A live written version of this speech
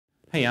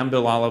Hey, I'm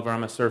Bill Oliver.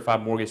 I'm a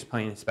certified mortgage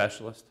planning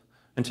specialist.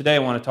 And today I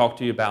want to talk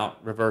to you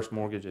about reverse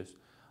mortgages.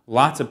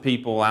 Lots of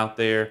people out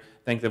there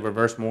think that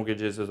reverse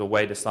mortgages is a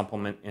way to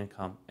supplement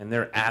income, and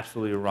they're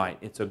absolutely right.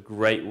 It's a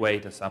great way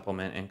to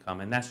supplement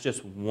income, and that's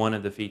just one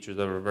of the features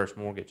of a reverse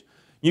mortgage.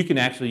 You can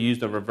actually use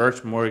the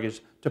reverse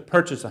mortgage to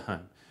purchase a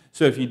home.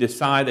 So if you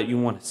decide that you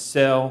want to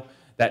sell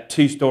that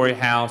two-story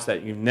house,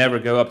 that you never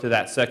go up to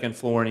that second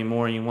floor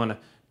anymore, and you want to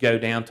go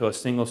down to a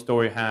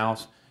single-story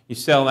house, you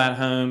sell that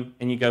home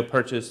and you go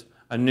purchase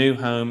a new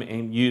home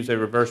and use a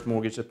reverse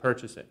mortgage to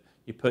purchase it.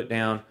 You put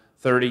down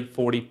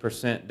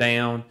 30–40%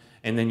 down,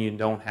 and then you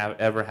don't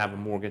ever have a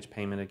mortgage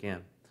payment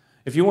again.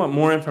 If you want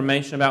more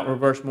information about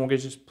reverse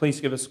mortgages, please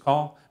give us a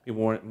call.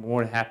 We'll be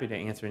more than happy to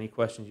answer any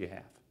questions you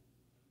have.